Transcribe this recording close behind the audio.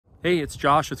Hey, it's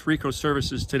Josh with Rico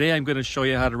Services. Today I'm going to show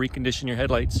you how to recondition your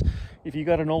headlights. If you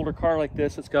got an older car like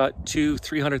this, it's got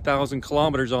 300,000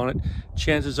 kilometers on it,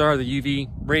 chances are the UV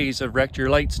rays have wrecked your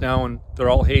lights now and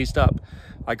they're all hazed up.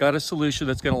 I got a solution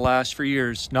that's going to last for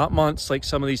years, not months like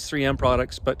some of these 3M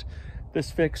products, but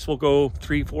this fix will go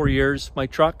 3-4 years. My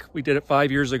truck, we did it 5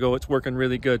 years ago. It's working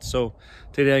really good. So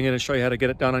today I'm going to show you how to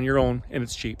get it done on your own, and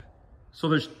it's cheap. So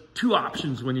there's two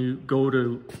options when you go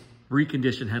to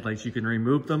recondition headlights. You can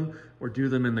remove them or do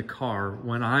them in the car.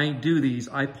 When I do these,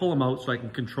 I pull them out so I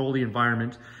can control the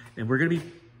environment, and we're gonna be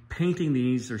painting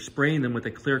these or spraying them with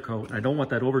a clear coat. I don't want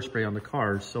that overspray on the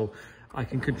cars, so I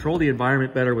can control the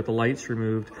environment better with the lights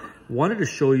removed. Wanted to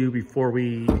show you before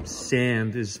we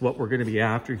sand is what we're gonna be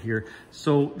after here.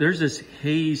 So there's this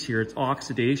haze here, it's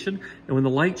oxidation, and when the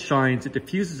light shines, it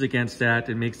diffuses against that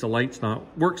and makes the lights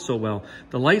not work so well.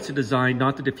 The lights are designed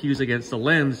not to diffuse against the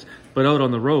lens, but out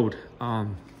on the road.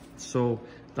 So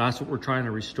that's what we're trying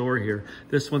to restore here.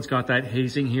 This one's got that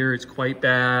hazing here, it's quite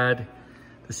bad.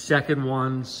 The second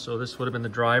one, so this would have been the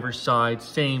driver's side,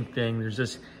 same thing. There's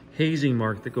this hazing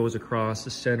mark that goes across the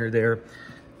center there.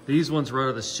 These ones were out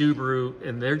of the Subaru,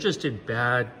 and they're just in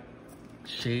bad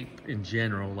shape in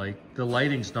general. Like, the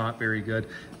lighting's not very good.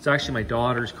 It's actually my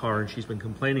daughter's car, and she's been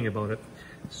complaining about it.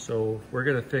 So we're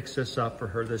gonna fix this up for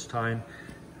her this time.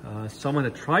 Someone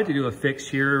had tried to do a fix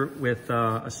here with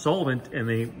a solvent, and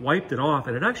they wiped it off,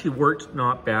 and it actually worked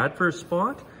not bad for a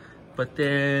spot, but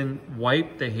then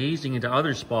wiped the hazing into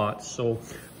other spots. So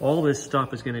all this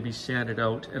stuff is going to be sanded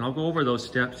out, and I'll go over those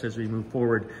steps as we move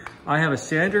forward. I have a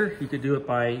sander. You could do it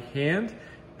by hand.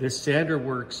 This sander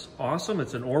works awesome.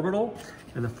 It's an orbital,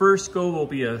 and the first go will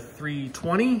be a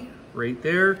 320 right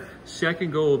there.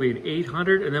 Second go will be an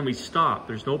 800, and then we stop.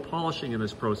 There's no polishing in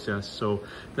this process. So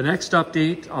the next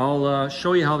update, I'll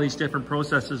show you how these different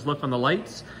processes look on the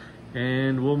lights,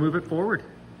 and we'll move it forward.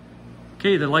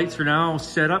 Okay, the lights are now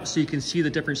set up so you can see the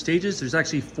different stages. There's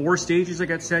actually 4 stages I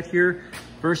got set here.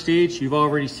 First stage, you've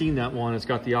already seen that one. It's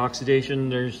got the oxidation.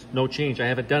 There's no change. I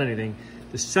haven't done anything.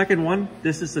 The second one,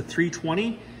 this is the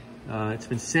 320. It's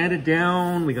been sanded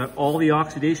down. We got all the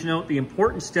oxidation out. The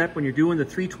important step when you're doing the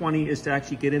 320 is to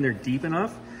actually get in there deep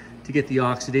enough to get the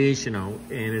oxidation out.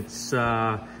 And it's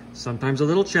sometimes a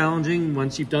little challenging.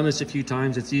 Once you've done this a few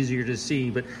times, it's easier to see,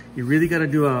 but you really got to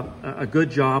do a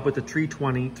good job with the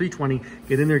 320,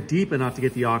 get in there deep enough to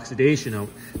get the oxidation out.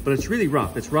 But it's really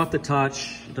rough. It's rough to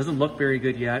touch. It doesn't look very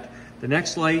good yet. The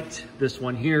next light, this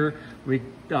one here, we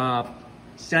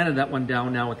sanded that one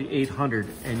down now with the 800,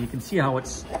 and you can see how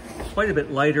it's quite a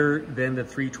bit lighter than the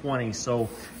 320. So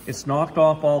it's knocked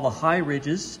off all the high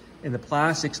ridges, and the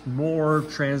plastic's more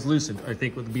translucent, I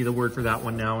think would be the word for that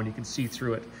one now, and you can see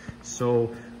through it.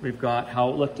 So we've got how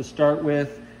it looked to start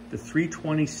with, the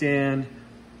 320 sand,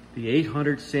 the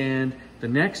 800 sand. The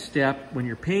next step when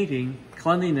you're painting,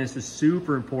 cleanliness is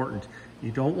super important.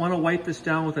 You don't want to wipe this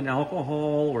down with an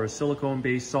alcohol or a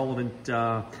silicone-based solvent.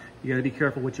 You got to be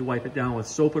careful what you wipe it down with.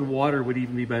 Soap and water would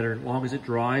even be better, as long as it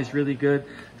dries really good.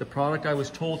 The product I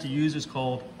was told to use is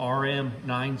called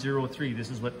RM903. This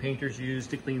is what painters use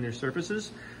to clean their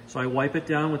surfaces. So I wipe it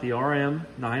down with the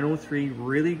RM903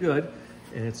 really good,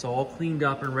 and it's all cleaned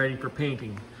up and ready for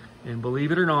painting. And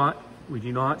believe it or not, we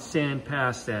do not sand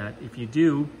past that. If you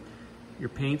do, your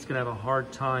paint's gonna have a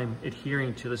hard time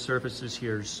adhering to the surfaces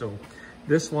here. So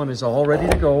this one is all ready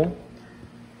to go.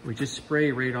 We just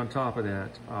spray right on top of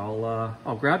that.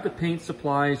 I'll grab the paint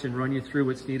supplies and run you through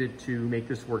what's needed to make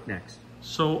this work next.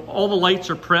 So all the lights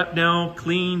are prepped now,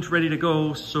 cleaned, ready to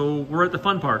go. So we're at the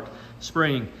fun part,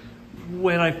 spraying.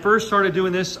 When I first started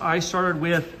doing this, I started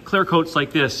with clear coats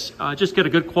like this. Just get a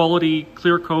good quality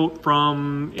clear coat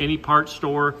from any part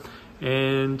store,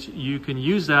 and you can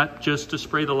use that just to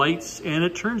spray the lights, and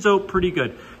it turns out pretty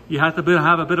good. You have to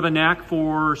have a bit of a knack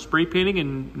for spray painting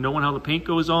and knowing how the paint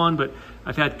goes on, but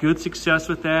I've had good success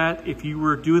with that. If you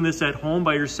were doing this at home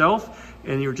by yourself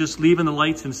and you're just leaving the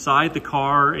lights inside the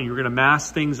car and you're gonna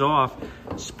mask things off,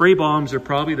 spray bombs are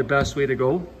probably the best way to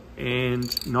go,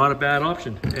 and not a bad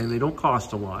option, and they don't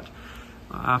cost a lot.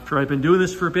 After I've been doing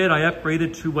this for a bit, I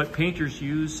upgraded to what painters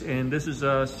use, and this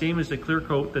is same as the clear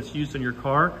coat that's used in your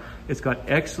car. It's got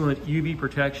excellent UV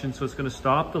protection, so it's gonna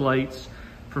stop the lights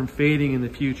from fading in the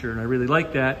future, and I really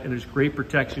like that. And there's great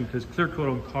protection because clear coat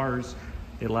on cars,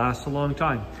 it lasts a long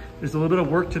time. There's a little bit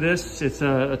of work to this. It's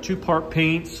a 2-part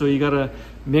paint, so you gotta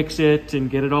mix it and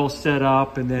get it all set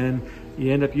up, and then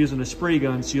you end up using a spray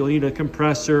gun, so you'll need a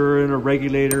compressor and a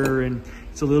regulator, and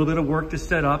it's a little bit of work to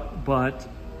set up. But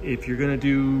if you're gonna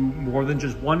do more than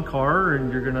just one car and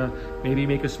you're gonna maybe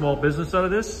make a small business out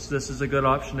of this, this is a good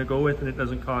option to go with, and it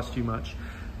doesn't cost too much.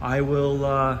 I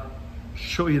will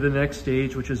show you the next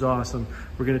stage, which is awesome.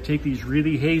 We're gonna take these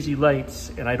really hazy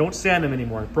lights, and I don't sand them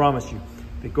anymore, I promise you.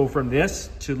 They go from this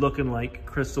to looking like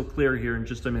crystal clear here in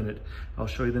just a minute. I'll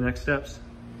show you the next steps.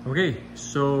 Okay,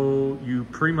 so you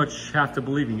pretty much have to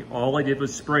believe me. All I did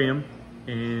was spray them,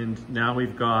 and now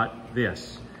we've got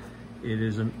this. It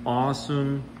is an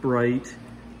awesome, bright,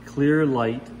 clear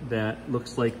light that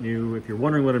looks like new. If you're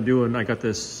wondering what I'm doing, I got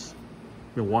this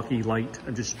Milwaukee light.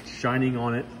 I'm just shining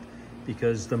on it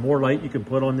because the more light you can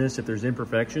put on this, if there's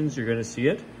imperfections, you're gonna see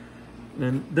it.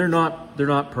 And they're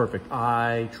not perfect.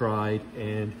 I tried,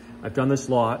 and I've done this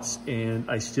lots, and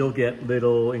I still get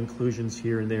little inclusions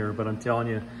here and there, but I'm telling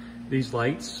you, these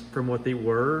lights, from what they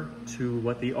were to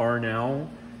what they are now,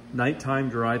 nighttime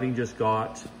driving just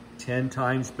got 10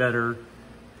 times better.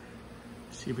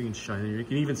 See if we can shine it. You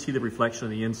can even see the reflection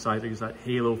on the inside. There's that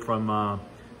halo from,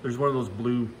 there's one of those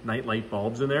blue night light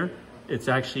bulbs in there. It's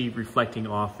actually reflecting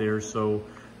off there, so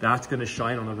that's gonna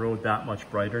shine on the road that much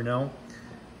brighter now.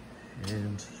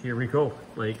 And here we go.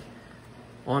 Like,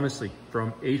 honestly,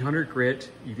 from 800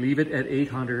 grit, you leave it at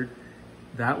 800.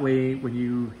 That way, when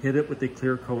you hit it with the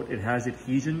clear coat, it has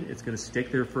adhesion. It's gonna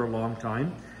stick there for a long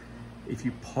time. If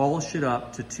you polish it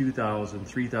up to 2,000,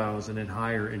 3,000 and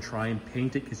higher and try and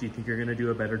paint it because you think you're gonna do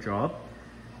a better job,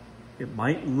 it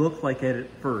might look like it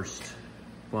at first,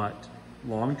 but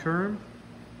long term,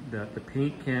 the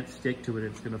paint can't stick to it.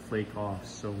 It's gonna flake off.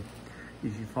 So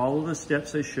if you follow the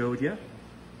steps I showed you,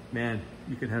 man,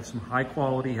 you can have some high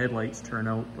quality headlights turn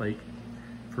out like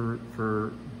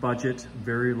for budget,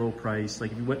 very low price.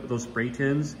 Like if you went with those spray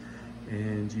tins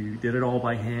and you did it all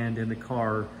by hand in the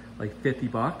car, like 50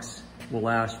 bucks will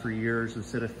last for years.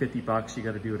 Instead of 50 bucks, you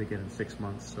got to do it again in 6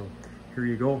 months. So here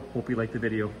you go. Hope you like the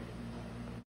video.